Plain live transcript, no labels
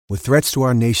With threats to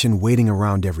our nation waiting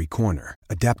around every corner,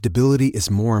 adaptability is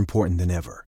more important than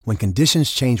ever. When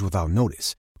conditions change without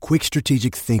notice, quick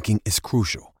strategic thinking is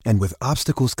crucial. And with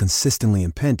obstacles consistently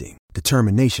impending,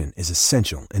 determination is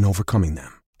essential in overcoming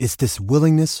them. It's this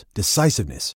willingness,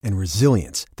 decisiveness, and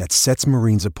resilience that sets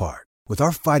Marines apart. With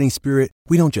our fighting spirit,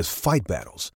 we don't just fight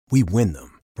battles, we win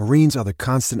them. Marines are the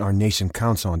constant our nation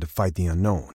counts on to fight the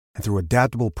unknown. And through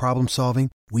adaptable problem solving,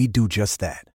 we do just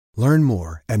that. Learn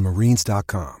more at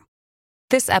marines.com.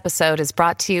 This episode is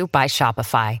brought to you by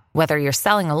Shopify. Whether you're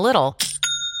selling a little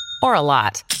or a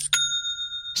lot,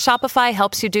 Shopify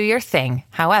helps you do your thing,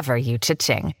 however you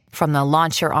cha-ching. From the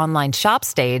launch your online shop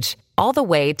stage, all the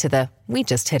way to the we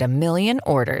just hit 1 million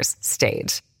orders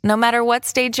stage. No matter what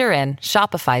stage you're in,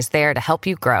 Shopify's there to help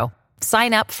you grow.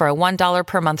 Sign up for a $1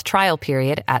 per month trial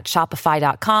period at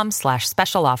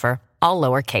shopify.com/special offer, all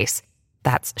lowercase.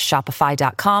 That's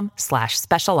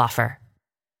shopify.com/special offer.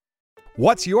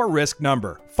 What's your risk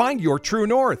number? Find your true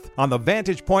north. On the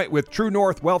Vantage Point with True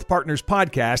North Wealth Partners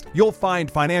podcast, you'll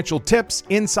find financial tips,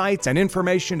 insights, and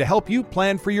information to help you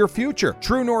plan for your future.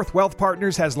 True North Wealth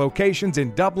Partners has locations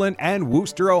in Dublin and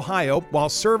Worcester, Ohio, while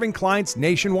serving clients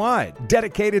nationwide.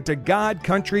 Dedicated to God,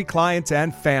 country, clients,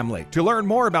 and family. To learn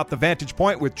more about the Vantage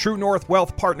Point with True North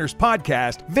Wealth Partners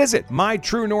podcast, visit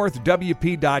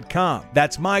mytruenorthwp.com.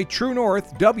 That's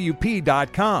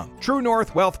mytruenorthwp.com. True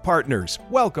North Wealth Partners.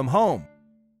 Welcome home.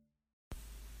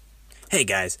 Hey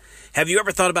guys, have you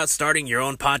ever thought about starting your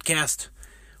own podcast?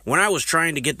 When I was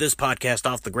trying to get this podcast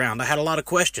off the ground, I had a lot of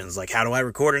questions like, how do I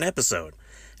record an episode?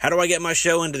 How do I get my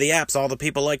show into the apps all the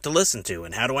people like to listen to?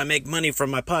 And how do I make money from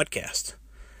my podcast?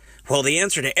 Well, the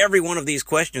answer to every one of these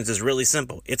questions is really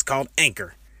simple. It's called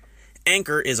Anchor.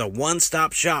 Anchor is a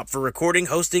one-stop shop for recording,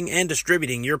 hosting, and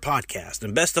distributing your podcast.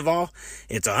 And best of all,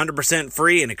 it's 100%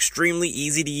 free and extremely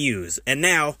easy to use. And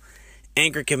now,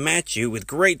 Anchor can match you with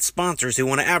great sponsors who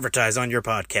want to advertise on your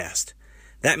podcast.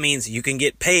 That means you can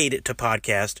get paid to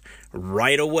podcast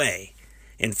right away.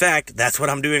 In fact, that's what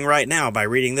I'm doing right now by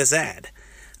reading this ad.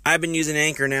 I've been using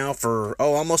Anchor now for,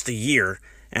 almost a year,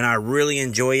 and I really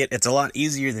enjoy it. It's a lot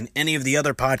easier than any of the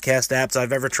other podcast apps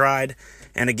I've ever tried.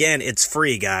 And again, it's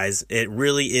free, guys. It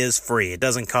really is free. It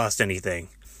doesn't cost anything.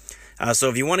 So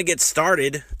if you want to get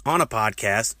started on a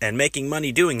podcast and making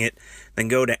money doing it, then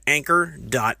go to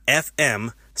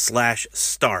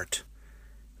anchor.fm/start.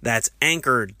 That's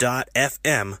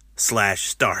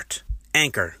anchor.fm/start.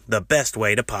 Anchor, the best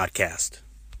way to podcast.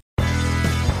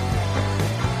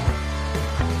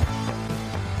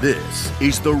 This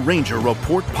is the Ranger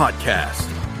Report Podcast.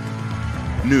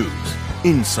 News,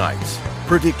 insights,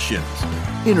 predictions,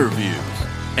 interviews,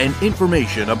 and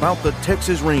information about the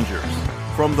Texas Rangers.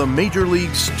 From the major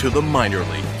leagues to the minor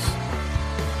leagues.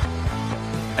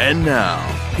 And now,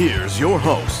 here's your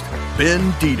host,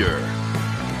 Ben Dieter.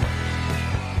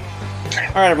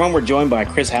 All right, everyone, we're joined by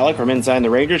Chris Halicke from Inside the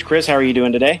Rangers. Chris, how are you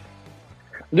doing today?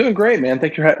 I'm doing great, man.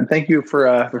 Thank you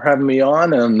for having me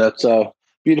on. And that's a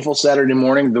beautiful Saturday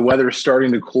morning. The weather is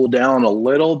starting to cool down a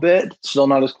little bit. Still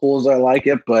not as cool as I like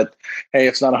it, but hey,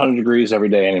 it's not 100 degrees every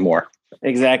day anymore.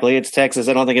 Exactly. It's Texas.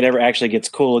 I don't think it ever actually gets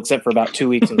cool except for about 2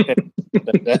 weeks in February.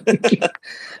 But,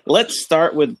 let's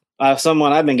start with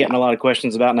someone I've been getting a lot of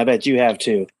questions about, and I bet you have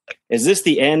too. Is this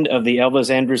the end of the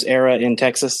Elvis Andrus era in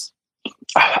Texas?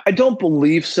 I don't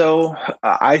believe so.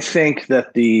 I think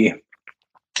that the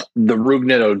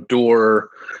Rougned Odor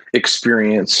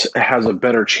experience has a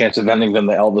better chance of ending than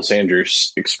the Elvis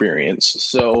Andrus experience.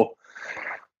 So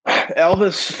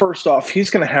Elvis, first off,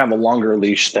 he's going to have a longer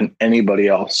leash than anybody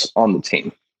else on the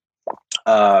team.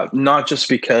 Not just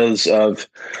because of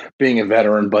being a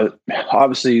veteran, but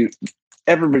obviously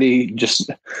everybody I'm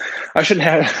not going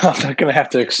to have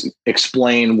to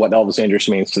explain what Elvis Andrus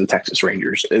means to the Texas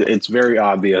Rangers. It's very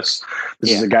obvious.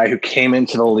 This is a guy who came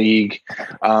into the league,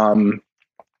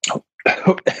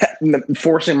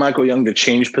 forcing Michael Young to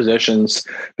change positions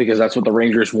because that's what the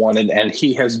Rangers wanted. And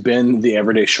he has been the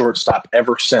everyday shortstop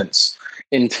ever since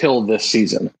until this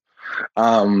season.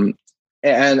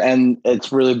 And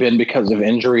it's really been because of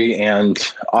injury. And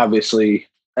obviously,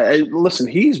 listen,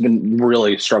 he's been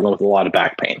really struggling with a lot of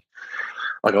back pain.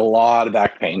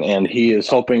 And he is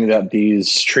hoping that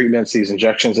these treatments, these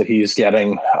injections that he's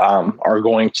getting are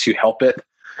going to help it.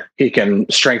 He can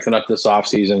strengthen up this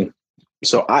offseason.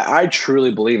 So I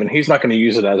truly believe, and he's not going to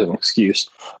use it as an excuse,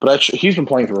 but he's been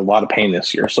playing through a lot of pain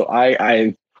this year. So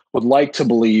I would like to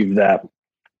believe that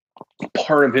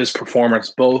part of his performance,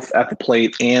 both at the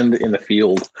plate and in the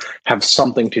field, have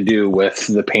something to do with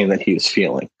the pain that he's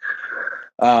feeling.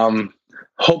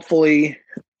 Hopefully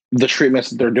the treatments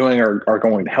that they're doing are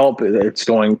going to help. He's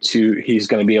going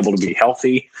to be able to be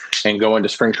healthy and go into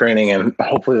spring training and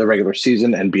hopefully the regular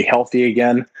season and be healthy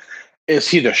again. Is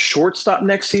he the shortstop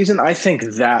next season? I think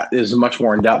that is much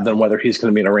more in doubt than whether he's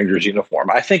going to be in a Rangers uniform.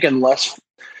 I think unless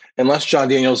John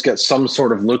Daniels gets some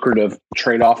sort of lucrative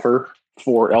trade offer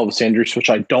for Elvis Andrus, which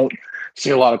I don't see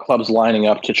a lot of clubs lining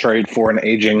up to trade for an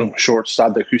aging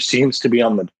shortstop who seems to be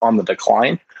on the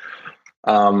decline.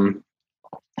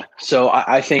 So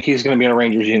I think he's going to be in a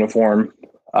Rangers uniform.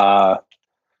 Rougned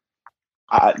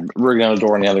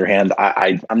Odor, on the other hand,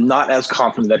 I'm not as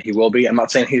confident that he will be. I'm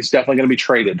not saying he's definitely going to be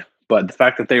traded, but the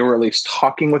fact that they were at least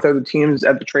talking with other teams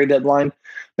at the trade deadline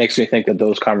makes me think that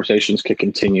those conversations could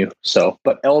continue. So,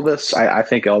 but Elvis, I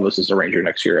think Elvis is a Ranger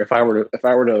next year. If I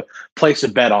were to place a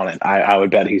bet on it, I would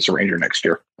bet he's a Ranger next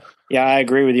year. Yeah, I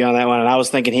agree with you on that one. And I was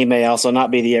thinking he may also not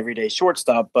be the everyday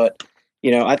shortstop, but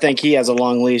I think he has a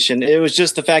long leash. And it was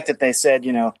just the fact that they said,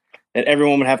 that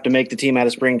everyone would have to make the team out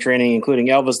of spring training, including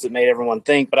Elvis, that made everyone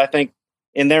think. But I think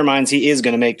in their minds, he is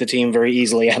going to make the team very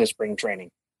easily out of spring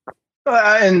training.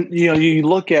 And, you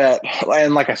look at,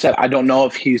 and like I said, I don't know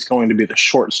if he's going to be the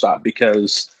shortstop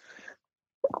because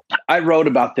I wrote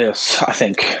about this, I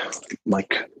think,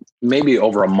 like maybe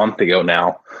over a month ago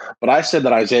now. But I said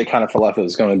that Isaiah Kiner-Falefa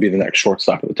is going to be the next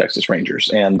shortstop of the Texas Rangers.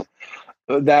 And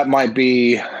that might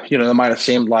be, that might have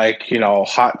seemed like,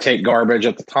 hot take garbage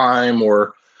at the time,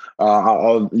 or,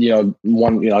 a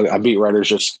beat writer's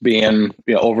just being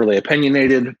overly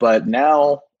opinionated. But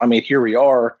now, here we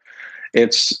are.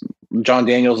 It's John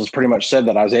Daniels has pretty much said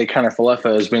that Isaiah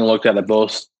Kiner-Falefa is being looked at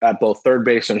both third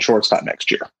base and shortstop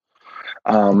next year.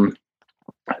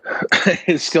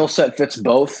 His skill set fits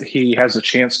both. He has a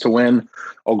chance to win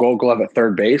a Gold Glove at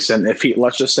third base, and if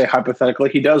let's just say hypothetically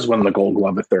he does win the Gold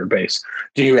Glove at third base,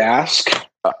 do you ask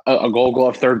a Gold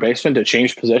Glove third baseman to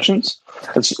change positions?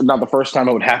 It's not the first time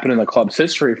it would happen in the club's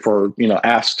history for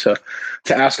ask to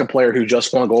ask a player who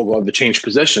just won a Gold Glove to change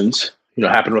positions.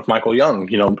 Happened with Michael Young.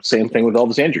 Same thing with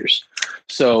Elvis Andrus.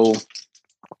 So,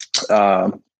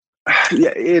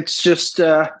 it's just.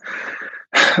 I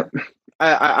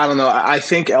don't know. I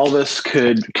think Elvis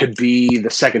could be the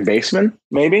second baseman,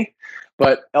 maybe,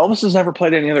 but Elvis has never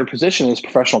played any other position in his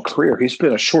professional career. He's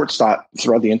been a shortstop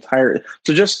throughout the entire.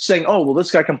 So just saying, oh well, this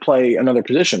guy can play another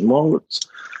position. Well, it's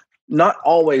not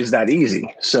always that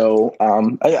easy. So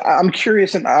I'm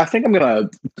curious, and I think I'm going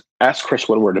to ask Chris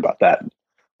Woodward about that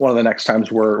one of the next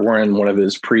times we're in one of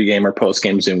his pregame or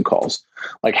postgame Zoom calls.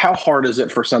 Like, how hard is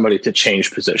it for somebody to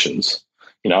change positions?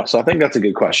 So I think that's a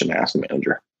good question to ask the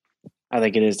manager. I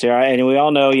think it is too. And we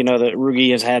all know, that Rugi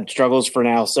has had struggles for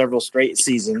now several straight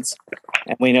seasons.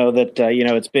 And we know that,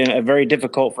 it's been very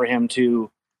difficult for him to,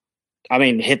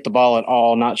 hit the ball at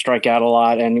all, not strike out a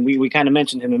lot. And we kind of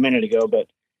mentioned him a minute ago, but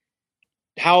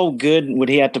how good would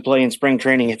he have to play in spring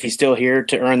training if he's still here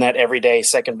to earn that everyday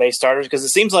second base starters? Because it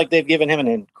seems like they've given him an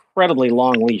incredibly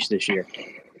long leash this year.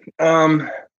 I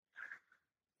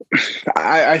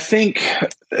think,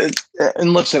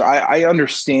 and listen, I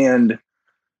understand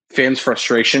fans'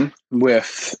 frustration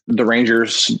with the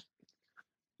Rangers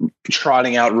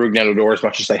trotting out Rougned Odor as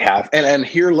much as they have. And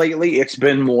here lately, it's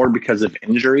been more because of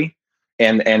injury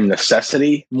and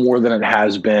necessity more than it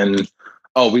has been,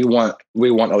 we want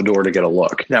Odor to get a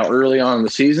look. Now, early on in the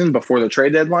season, before the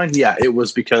trade deadline, it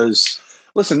was because,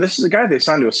 listen, this is a guy they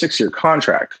signed to a 6-year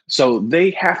contract. So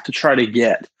they have to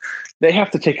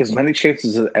take as many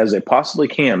chances as they possibly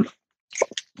can.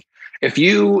 If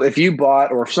you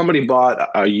bought, or if somebody bought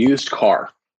a used car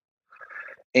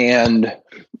and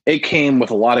it came with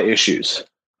a lot of issues,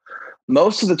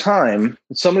 most of the time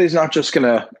somebody's not just going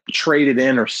to trade it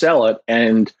in or sell it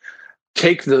and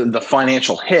take the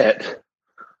financial hit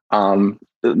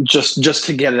just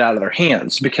to get it out of their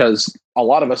hands, because a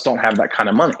lot of us don't have that kind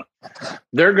of money.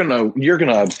 You're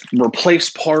gonna replace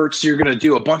parts. You're gonna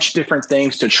do a bunch of different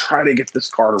things to try to get this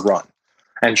car to run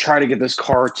and try to get this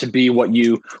car to be what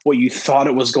you thought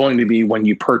it was going to be when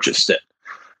you purchased it.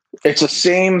 It's the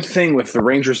same thing with the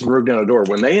Rangers and Rougned Odor.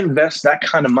 When they invest that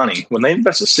kind of money, when they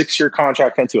invest a 6-year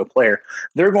contract into a player,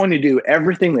 they're going to do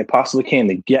everything they possibly can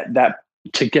to get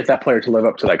that player to live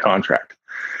up to that contract.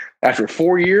 After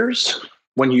 4 years,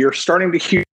 when you're starting to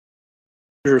hear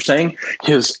you're saying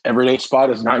his everyday spot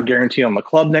is not guaranteed on the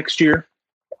club next year,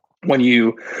 when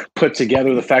you put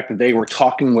together the fact that they were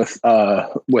talking with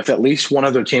at least one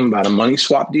other team about a money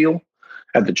swap deal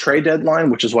at the trade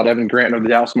deadline, which is what Evan Grant of the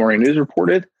Dallas Morning News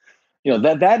reported,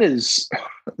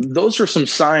 those are some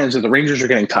signs that the Rangers are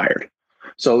getting tired.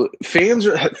 So fans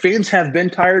have been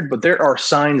tired, but there are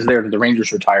signs there that the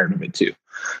Rangers are tired of it too.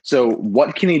 So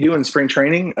what can he do in spring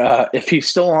training? If he's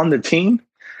still on the team,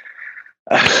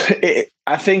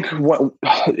 I think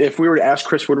if we were to ask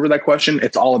Chris Woodward that question,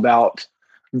 it's all about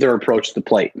their approach to the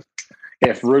plate.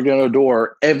 If Ruben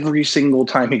Odor, every single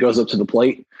time he goes up to the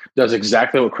plate, does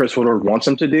exactly what Chris Woodward wants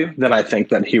him to do, then I think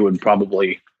that he would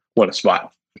probably win a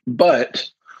spot. But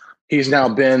he's now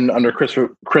been under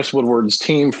Chris Woodward's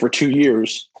team for 2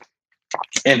 years,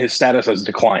 and his status has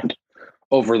declined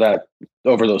over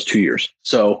those 2 years.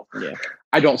 So yeah.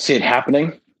 I don't see it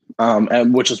happening,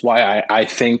 and which is why I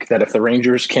think that if the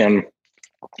Rangers can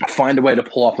find a way to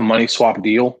pull off a money swap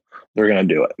deal, they're going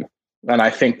to do it. And I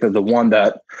think that the one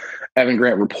that Evan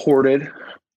Grant reported,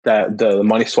 that the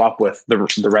money swap with the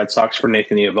Red Sox for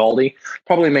Nathan Eovaldi,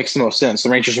 probably makes the most sense. The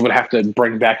Rangers would have to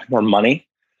bring back more money,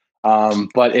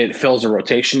 but it fills a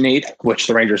rotation need, which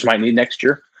the Rangers might need next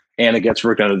year, and it gets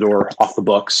Ruben Odor off the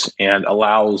books and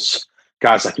allows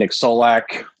guys like Nick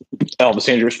Solak, Elvis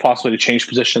Andrus possibly to change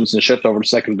positions and shift over to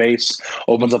second base,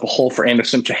 opens up a hole for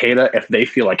Anderson Tejeda if they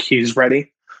feel like he's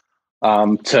ready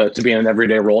to be in an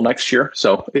everyday role next year.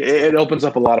 So it opens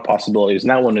up a lot of possibilities,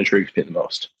 and that one intrigues me the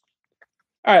most.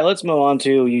 All right, let's move on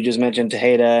to, you just mentioned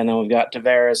Tejeda, and then we've got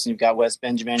Tavares, and you've got Wes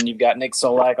Benjamin, you've got Nick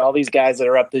Solak, all these guys that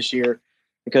are up this year,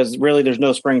 because really there's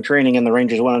no spring training and the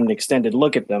Rangers want an extended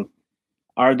look at them.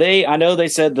 I know they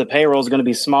said the payroll is going to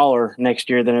be smaller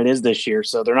next year than it is this year,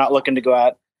 so they're not looking to go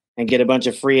out and get a bunch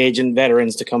of free agent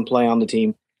veterans to come play on the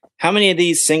team. How many of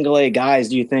these single-A guys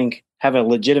do you think have a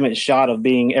legitimate shot of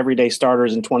being everyday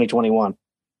starters in 2021?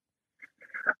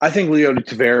 I think Leody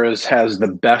Taveras has the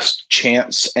best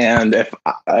chance. And if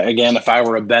I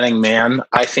were a betting man,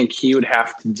 I think he would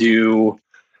have to do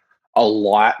a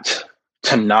lot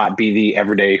to not be the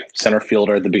everyday center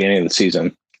fielder at the beginning of the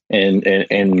season in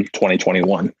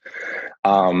 2021.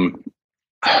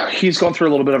 He's gone through a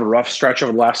little bit of a rough stretch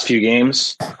over the last few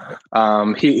games.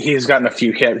 He's gotten a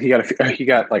few hits. He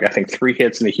got like, I think 3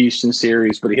 hits in the Houston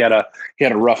series, but he had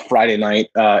a rough Friday night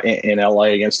in LA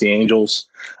against the Angels.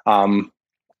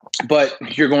 But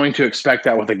you're going to expect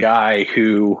that with a guy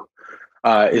who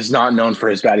is not known for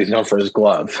his bat. He's known for his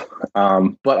glove.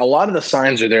 But a lot of the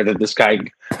signs are there that this guy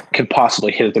could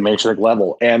possibly hit at the major league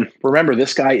level. And remember,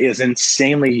 this guy is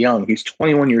insanely young. He's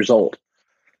 21 years old.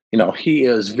 You know, he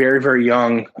is very, very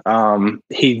young.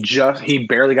 He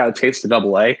barely got a taste of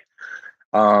AA.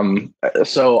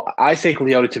 So I think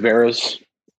Leody Taveras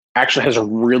actually has a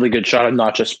really good shot at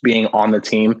not just being on the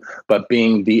team, but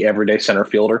being the everyday center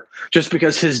fielder, just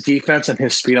because his defense and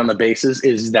his speed on the bases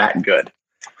is that good.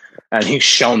 And he's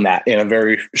shown that in a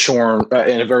very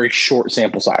short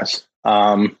sample size.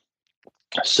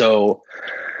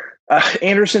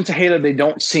 Anderson Tejeda, they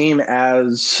don't seem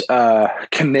as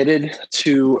committed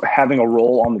to having a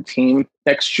role on the team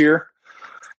next year.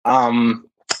 And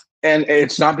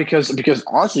it's not because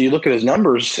honestly, you look at his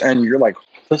numbers and you're like,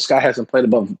 this guy hasn't played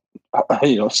above,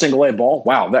 single A ball.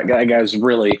 Wow, that guy's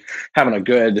really having a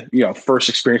good, first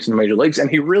experience in the major leagues, and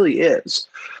he really is.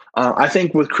 I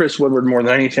think with Chris Woodward, more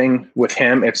than anything, with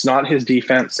him, it's not his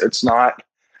defense, it's not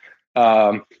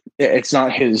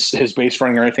his base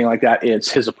running or anything like that.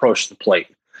 It's his approach to the plate,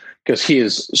 because he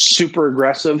is super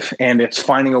aggressive, and it's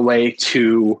finding a way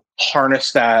to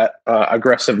harness that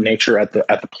aggressive nature at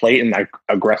the plate and that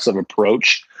aggressive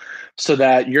approach, so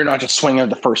that you're not just swinging at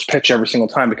the first pitch every single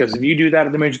time. Because if you do that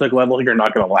at the major league level, you're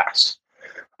not going to last,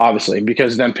 obviously,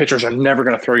 because then pitchers are never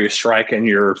going to throw you a strike, and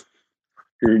you're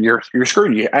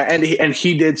screwed. And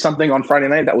he did something on Friday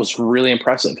night that was really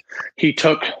impressive. He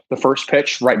took the first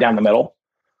pitch right down the middle,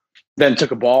 then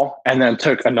took a ball, and then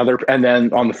took another, and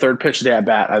then on the third pitch of the at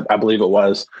bat, I believe it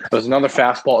was another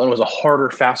fastball, and it was a harder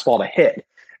fastball to hit,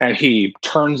 and he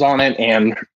turns on it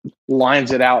and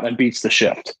lines it out and beats the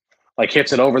shift. Like,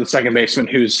 hits it over the second baseman,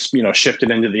 who's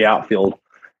shifted into the outfield,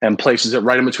 and places it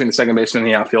right in between the second baseman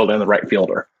and the outfield and the right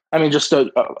fielder. I mean, just a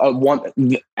one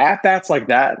at bats like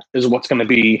that is what's going to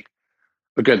be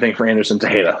a good thing for Anderson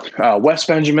Tejeda. Wes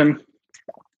Benjamin,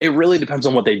 it really depends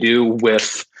on what they do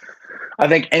with. I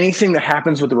think anything that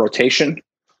happens with the rotation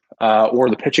or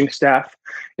the pitching staff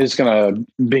is going to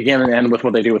begin and end with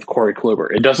what they do with Corey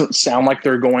Kluber. It doesn't sound like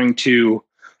they're going to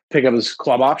pick up his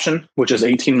club option, which is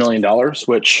 $18 million,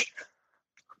 which,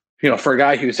 for a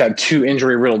guy who's had 2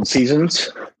 injury-riddled seasons,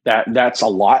 that's a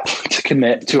lot to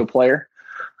commit to a player.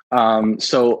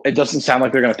 So it doesn't sound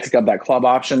like they're going to pick up that club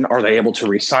option. Are they able to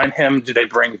re-sign him? Do they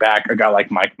bring back a guy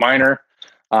like Mike Minor?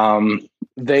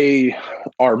 They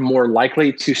are more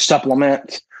likely to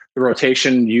supplement the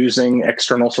rotation using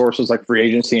external sources like free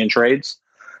agency and trades.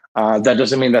 That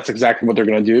doesn't mean that's exactly what they're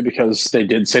going to do, because they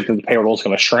did say that the payroll is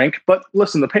going to shrink. But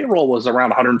listen, the payroll was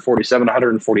around $147,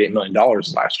 $148 million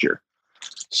last year.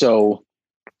 So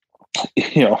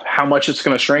how much it's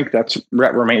going to shrink, that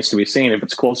remains to be seen. If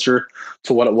it's closer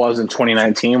to what it was in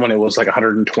 2019 when it was like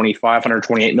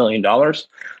 $128 million,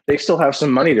 they still have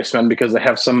some money to spend because they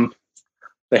have some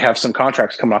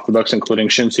contracts coming off the books, including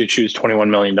Shin-Soo Choo's $21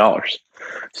 million.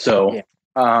 So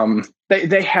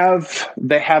they have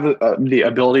the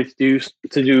ability to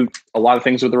do a lot of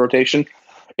things with the rotation.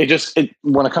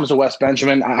 When it comes to Wes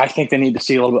Benjamin, I think they need to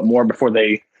see a little bit more before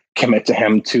they commit to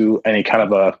him to any kind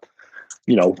of a,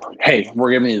 hey,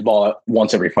 we're giving you the ball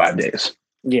once every 5 days.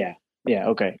 Yeah.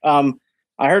 Okay.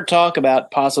 I heard talk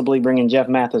about possibly bringing Jeff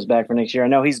Mathis back for next year. I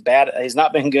know he's bad. He's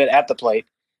not been good at the plate,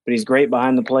 but he's great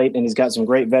behind the plate, and he's got some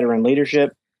great veteran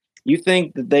leadership. You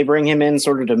think that they bring him in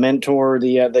sort of to mentor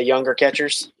the younger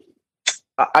catchers?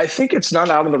 I think it's not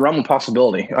out of the realm of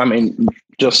possibility. I mean,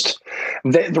 just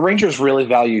the Rangers really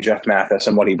value Jeff Mathis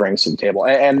and what he brings to the table,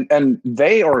 and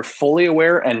they are fully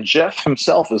aware, and Jeff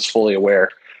himself is fully aware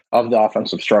of the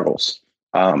offensive struggles.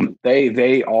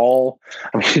 They all,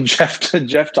 I mean, Jeff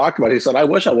talked about it. He said, I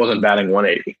wish I wasn't batting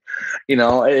 180.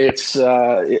 It's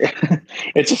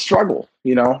a struggle,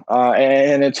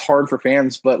 and it's hard for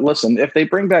fans. But listen, if they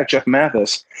bring back Jeff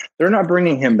Mathis, they're not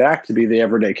bringing him back to be the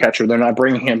everyday catcher. They're not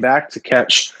bringing him back to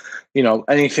catch,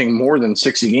 anything more than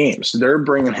 60 games. They're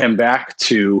bringing him back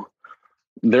to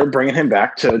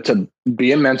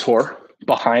be a mentor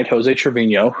behind Jose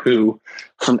Trevino, who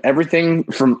from everything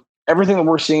that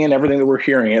we're seeing, everything that we're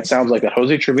hearing, it sounds like that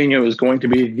Jose Trevino is going to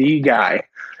be the guy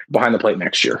behind the plate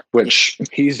next year, which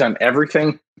he's done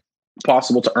everything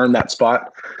possible to earn that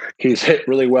spot. He's hit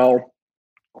really well.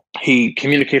 He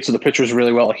communicates with the pitchers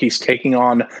really well. He's taking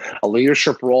on a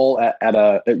leadership role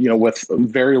with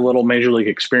very little major league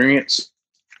experience.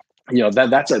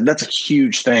 That's a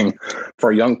huge thing for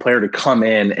a young player to come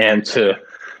in and to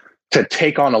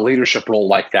take on a leadership role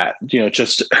like that.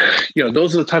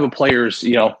 Those are the type of players,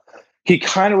 he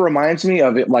kind of reminds me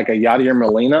of it like a Yadier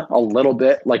Molina a little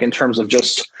bit, like in terms of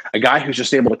just a guy who's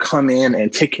just able to come in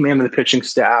and take command of the pitching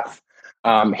staff,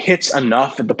 hits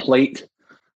enough at the plate,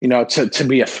 to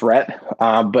be a threat.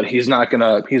 But he's not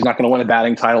gonna win a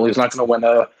batting title. He's not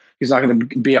gonna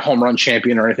be a home run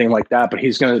champion or anything like that. But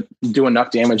he's gonna do enough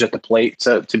damage at the plate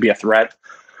to be a threat.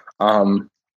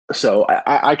 So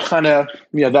I kind of,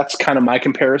 that's kind of my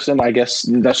comparison. I guess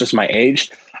that's just my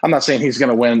age. I'm not saying he's going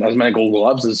to win as many Gold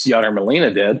Gloves as Yadier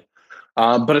Molina did,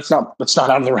 but it's not out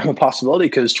of the realm of possibility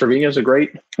because Trevino's a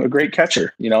great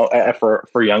catcher, for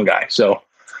a young guy. So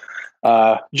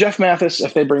Jeff Mathis,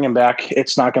 if they bring him back,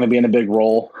 it's not going to be in a big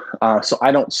role. So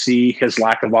I don't see his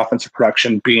lack of offensive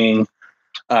production being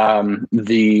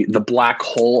the black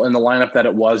hole in the lineup that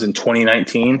it was in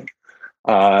 2019.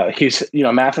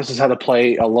 Mathis has had to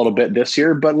play a little bit this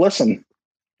year, but listen,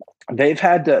 they've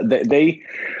had to,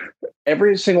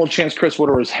 every single chance Chris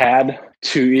Woodward has had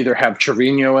to either have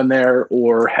Trevino in there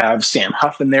or have Sam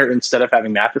Huff in there instead of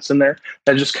having Mathis in there.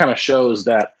 That just kind of shows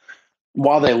that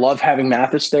while they love having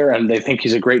Mathis there and they think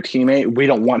he's a great teammate, we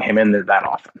don't want him in there that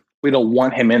often. We don't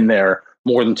want him in there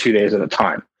more than 2 days at a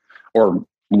time, or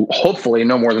hopefully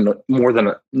no more than a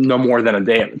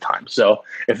day at a time. So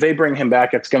if they bring him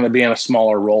back, it's going to be in a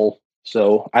smaller role.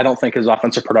 So I don't think his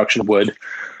offensive production would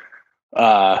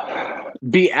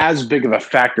be as big of a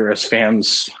factor as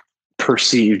fans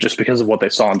perceive just because of what they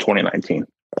saw in 2019.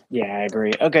 Yeah, I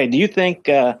agree. Okay. Do you think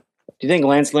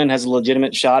Lance Lynn has a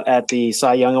legitimate shot at the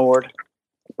Cy Young Award?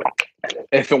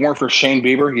 If it weren't for Shane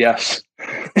Bieber, yes.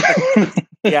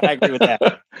 Yeah, I agree with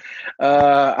that.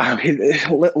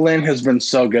 Lynn has been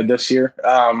so good this year.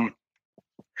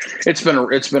 It's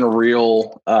been a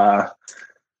real.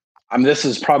 This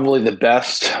is probably the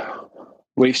best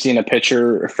we've seen a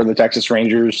pitcher for the Texas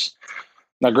Rangers.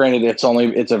 Now, granted, it's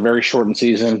a very shortened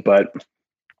season, but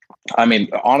I mean,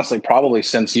 honestly, probably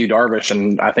since Yu Darvish,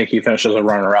 and I think he finished as a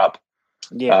runner-up.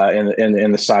 Yeah.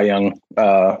 In the Cy Young.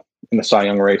 In the Cy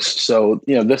Young race. So,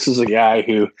 this is a guy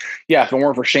who, if it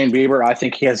weren't for Shane Bieber, I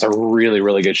think he has a really,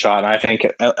 really good shot. And I think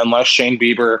unless Shane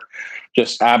Bieber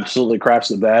just absolutely craps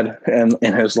the bed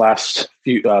in his last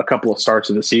couple of starts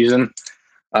of the season,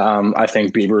 I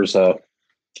think Bieber's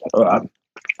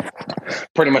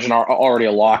pretty much already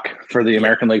a lock for the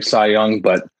American League Cy Young.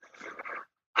 And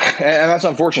that's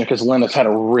unfortunate because Lynn has had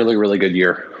a really, really good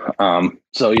year.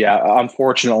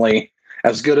 Unfortunately,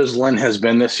 as good as Lynn has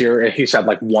been this year, he's had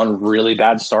like one really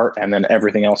bad start, and then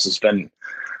everything else has been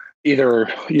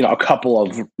either, a couple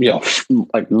of,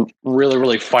 like really,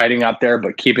 really fighting out there,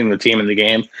 but keeping the team in the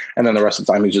game. And then the rest of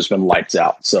the time, he's just been lights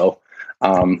out. So,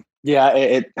 I'd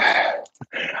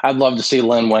love to see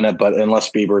Lynn win it, but unless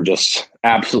Bieber just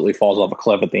absolutely falls off a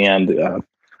cliff at the end,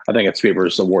 I think it's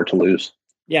Bieber's award to lose.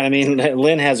 Yeah, I mean,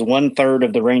 Lynn has 1/3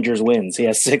 of the Rangers' wins. He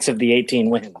has 6 of the 18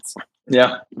 wins.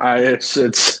 Yeah, it's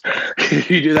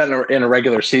you do that in a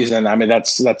regular season. I mean,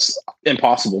 that's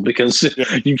impossible because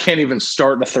you can't even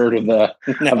start a third of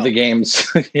the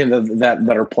games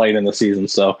that are played in the season.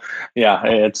 So yeah,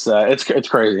 it's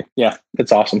crazy. Yeah,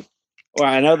 it's awesome. Well,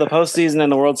 I know the postseason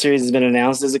and the World Series has been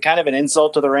announced. Is it kind of an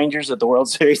insult to the Rangers that the World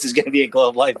Series is going to be at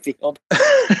Globe Life Field?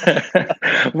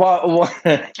 well,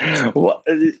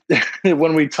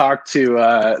 when we talked to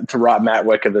Rob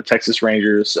Matwick of the Texas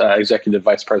Rangers, executive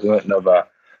vice president of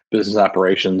business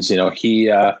operations, he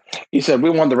said we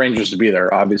want the Rangers to be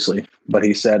there, obviously, but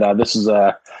he said this is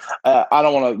I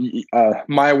don't want to.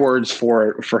 My words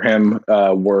for him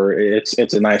were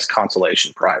it's a nice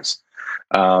consolation prize.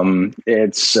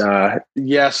 Yes,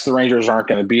 the Rangers aren't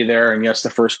going to be there, and yes, the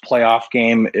first playoff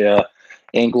game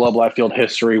in Globe Life Field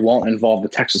history won't involve the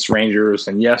Texas Rangers,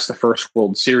 and yes, the first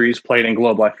World Series played in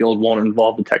Globe Life Field won't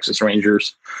involve the Texas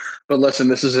Rangers. But listen,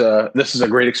 this is a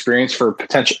great experience for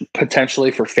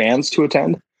potentially for fans to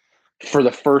attend for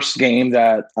the first game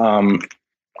that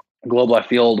Globe Life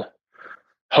Field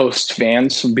hosts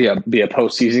fans be a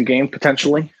postseason game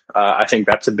potentially. I think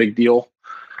that's a big deal.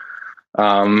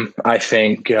 I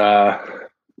think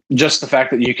just the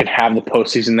fact that you can have the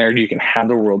postseason there, you can have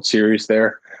the World Series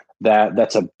there,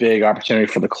 that's a big opportunity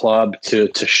for the club to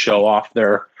show off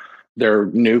their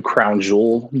new crown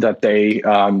jewel that they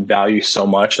value so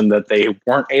much and that they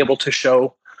weren't able to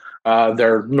show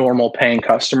their normal paying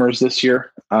customers this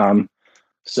year.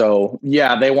 So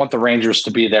yeah, they want the Rangers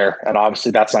to be there, and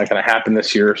obviously that's not going to happen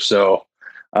this year. So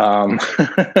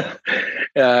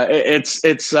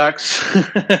it sucks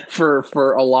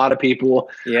for a lot of people.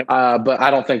 Yep. But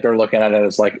I don't think they're looking at it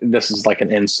as like this is like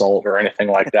an insult or anything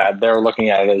like that. They're looking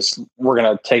at it as we're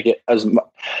going to take as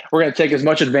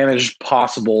much advantage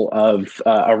possible of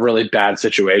a really bad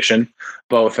situation,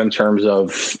 both in terms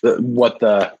of what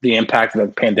the impact of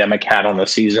the pandemic had on the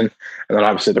season, and then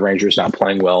obviously the Rangers not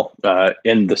playing well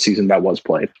in the season that was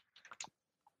played.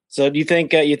 So do you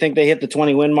think they hit the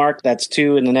 20 win mark? That's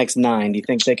 2 in the next 9. Do you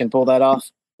think they can pull that off?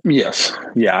 Yes.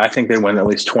 Yeah, I think they win at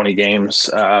least 20 games.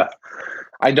 I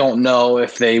don't know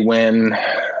if they win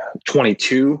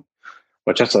 22,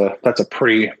 which that's a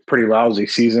pretty lousy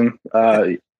season.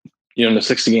 In the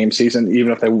 60-game season,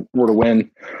 even if they were to win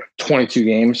 22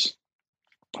 games.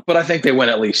 But I think they win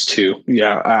at least 2.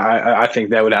 Yeah, I think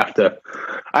they would have to.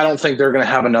 I don't think they're going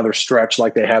to have another stretch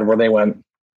like they had where they went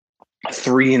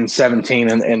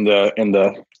 3-17 in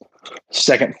the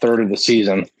second third of the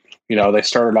season. They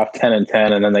started off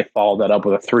 10-10, and then they followed that up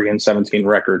with a 3-17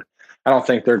 record. I don't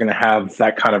think they're going to have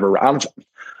that kind of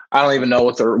I don't even know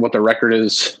what the record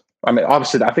is. I mean,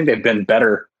 obviously, I think they've been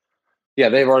better. Yeah,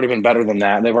 they've already been better than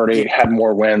that. They've already had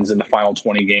more wins in the final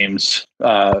 20 games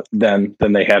than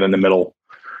they had in the middle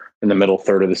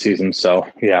third of the season. So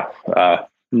yeah,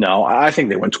 no, I think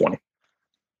they win 20.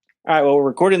 All right, well, we're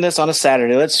recording this on a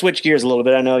Saturday. Let's switch gears a little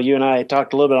bit. I know you and I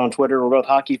talked a little bit on Twitter. We're both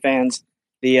hockey fans.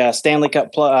 The Stanley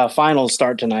Cup finals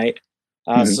start tonight.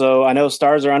 So I know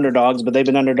Stars are underdogs, but they've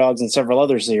been underdogs in several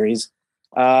other series.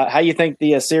 How do you think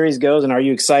the series goes, and are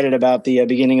you excited about the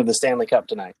beginning of the Stanley Cup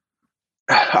tonight?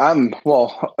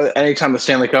 Anytime the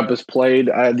Stanley Cup is played,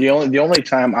 the only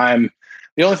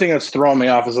thing that's throwing me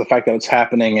off is the fact that it's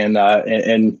happening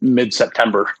in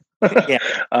mid-September. Yeah.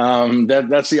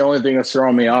 That's the only thing that's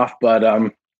throwing me off.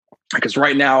 But because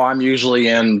right now I'm usually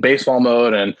in baseball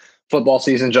mode and football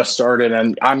season just started,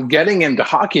 and I'm getting into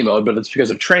hockey mode, but it's because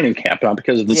of training camp, not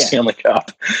because of the Stanley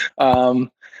Cup.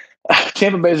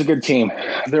 Tampa Bay is a good team.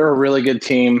 They're a really good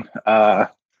team. I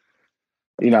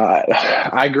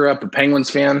grew up a Penguins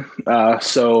fan,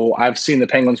 so I've seen the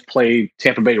Penguins play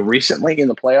Tampa Bay recently in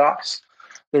the playoffs.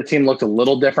 Their team looked a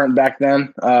little different back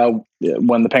then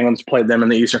when the Penguins played them in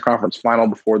the Eastern Conference Final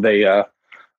before they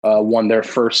won their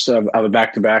first of a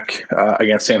back-to-back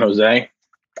against San Jose.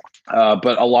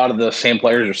 But a lot of the same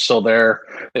players are still there.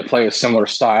 They play a similar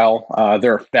style.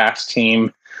 They're a fast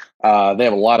team. They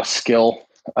have a lot of skill.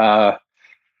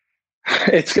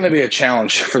 It's going to be a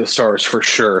challenge for the Stars for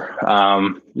sure.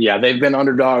 They've been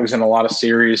underdogs in a lot of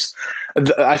series.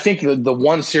 I think the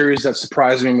one series that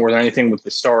surprised me more than anything with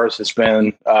the Stars has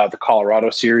been the Colorado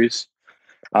series.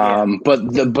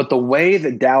 But the way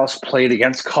that Dallas played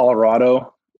against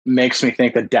Colorado makes me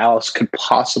think that Dallas could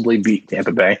possibly beat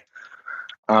Tampa Bay.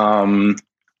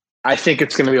 I think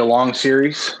it's going to be a long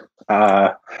series.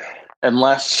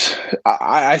 Unless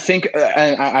I think,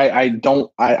 and I don't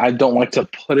like to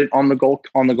put it on the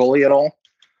goalie at all.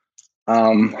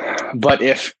 But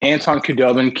if Anton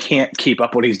Khudobin can't keep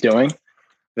up what he's doing,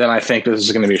 then I think this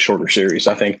is going to be a shorter series.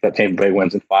 I think that Tampa Bay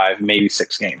wins in 5, maybe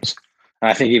 6 games.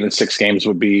 And I think even 6 games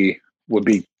would be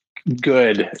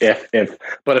good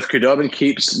but if Khudobin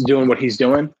keeps doing what he's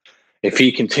doing, if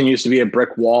he continues to be a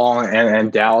brick wall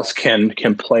and Dallas can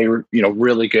play,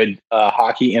 really good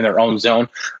hockey in their own zone.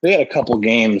 They had a couple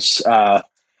games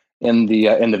in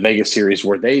the Vegas series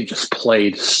where they just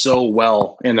played so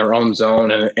well in their own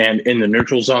zone and in the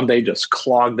neutral zone. They just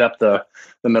clogged up the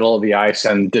middle of the ice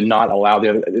and did not allow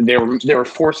they were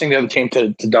forcing the other team to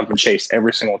dump and chase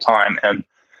every single time.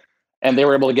 And they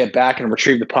were able to get back and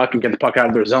retrieve the puck and get the puck out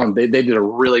of their zone. They did a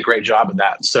really great job of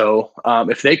that. So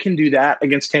if they can do that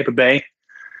against Tampa Bay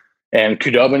and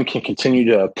Khudobin can continue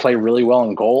to play really well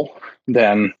in goal,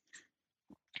 then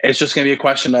it's just going to be a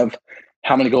question of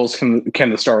how many goals can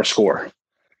the Stars score?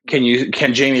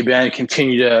 Can Jamie Benn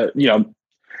continue to,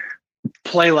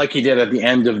 play like he did at the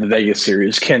end of the Vegas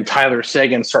series? Can Tyler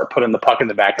Seguin start putting the puck in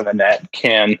the back of the net?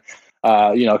 Can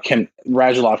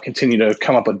Radulov continue to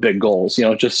come up with big goals?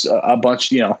 Just a bunch,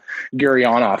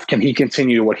 Gurianov, can he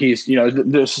continue what he's,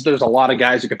 there's a lot of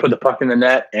guys who can put the puck in the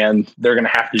net, and they're going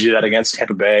to have to do that against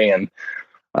Tampa Bay. And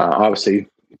obviously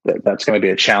that's going to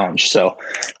be a challenge. So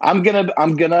I'm going to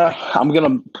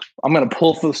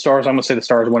pull for the Stars. I'm going to say the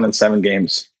Stars win in 7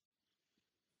 games.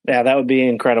 Yeah, that would be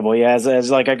incredible. Yeah. As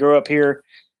like I grew up here,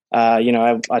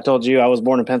 I told you I was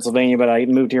born in Pennsylvania, but I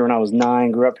moved here when I was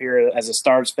 9, grew up here as a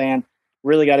Stars fan,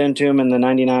 really got into them in the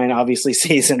 99, obviously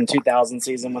season, 2000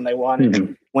 season when they won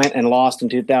and went and lost in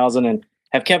 2000 and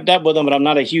have kept up with them, but I'm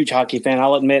not a huge hockey fan.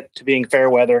 I'll admit to being fair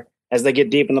weather. As they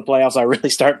get deep in the playoffs, I really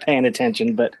start paying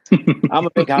attention, but I'm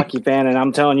a big hockey fan. And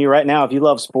I'm telling you right now, if you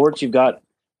love sports, you've got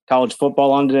college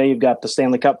football on today. You've got the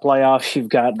Stanley Cup playoffs. You've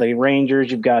got the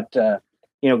Rangers. You've got,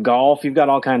 golf. You've got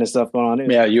all kinds of stuff going on.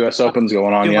 Yeah, U.S. Open's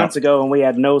going on. 2 months ago, when we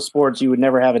had no sports, you would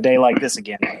never have a day like this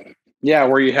again. Yeah,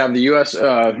 where you have the U.S.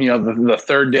 The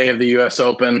third day of the U.S.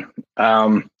 Open,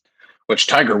 which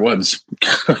Tiger Woods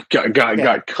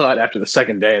got cut after the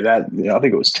second day. That I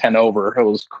think it was 10 over. It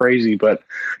was crazy, but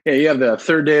yeah, you have the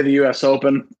third day of the U.S.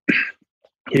 Open.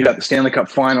 You got the Stanley Cup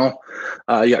final.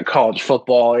 You got college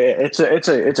football. It's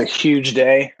a huge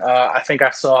day. I think I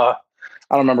saw.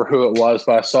 I don't remember who it was,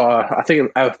 but I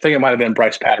think it might have been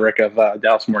Bryce Patrick of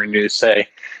Dallas Morning News say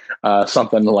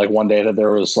something like one day that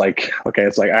there was like, okay,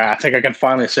 it's like, I think I can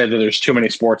finally say that there's too many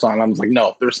sports on. I was like,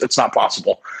 no, it's not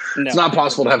possible. No. It's not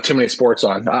possible to have too many sports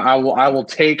on. I will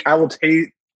take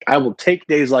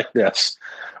days like this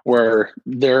where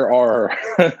there are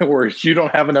where you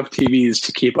don't have enough TVs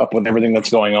to keep up with everything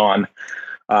that's going on.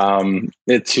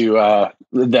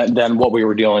 Than what we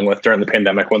were dealing with during the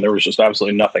pandemic when there was just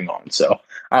absolutely nothing on. So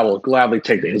I will gladly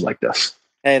take days like this.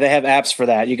 Hey, they have apps for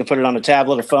that. You can put it on a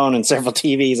tablet or phone and several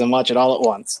TVs and watch it all at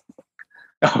once.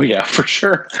 Oh yeah, for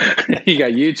sure. You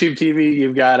got YouTube TV.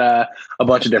 You've got a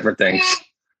bunch of different things.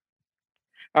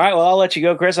 All right. Well, I'll let you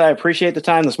go, Chris. I appreciate the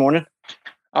time this morning.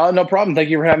 No problem. Thank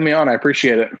you for having me on. I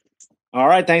appreciate it. All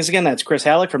right. Thanks again. That's Chris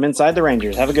Halicke from Inside the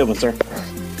Rangers. Have a good one, sir.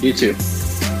 You too.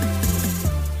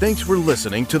 Thanks for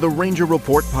listening to the Ranger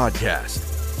Report podcast.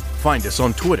 Find us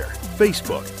on Twitter,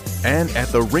 Facebook, and at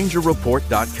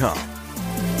therangerreport.com.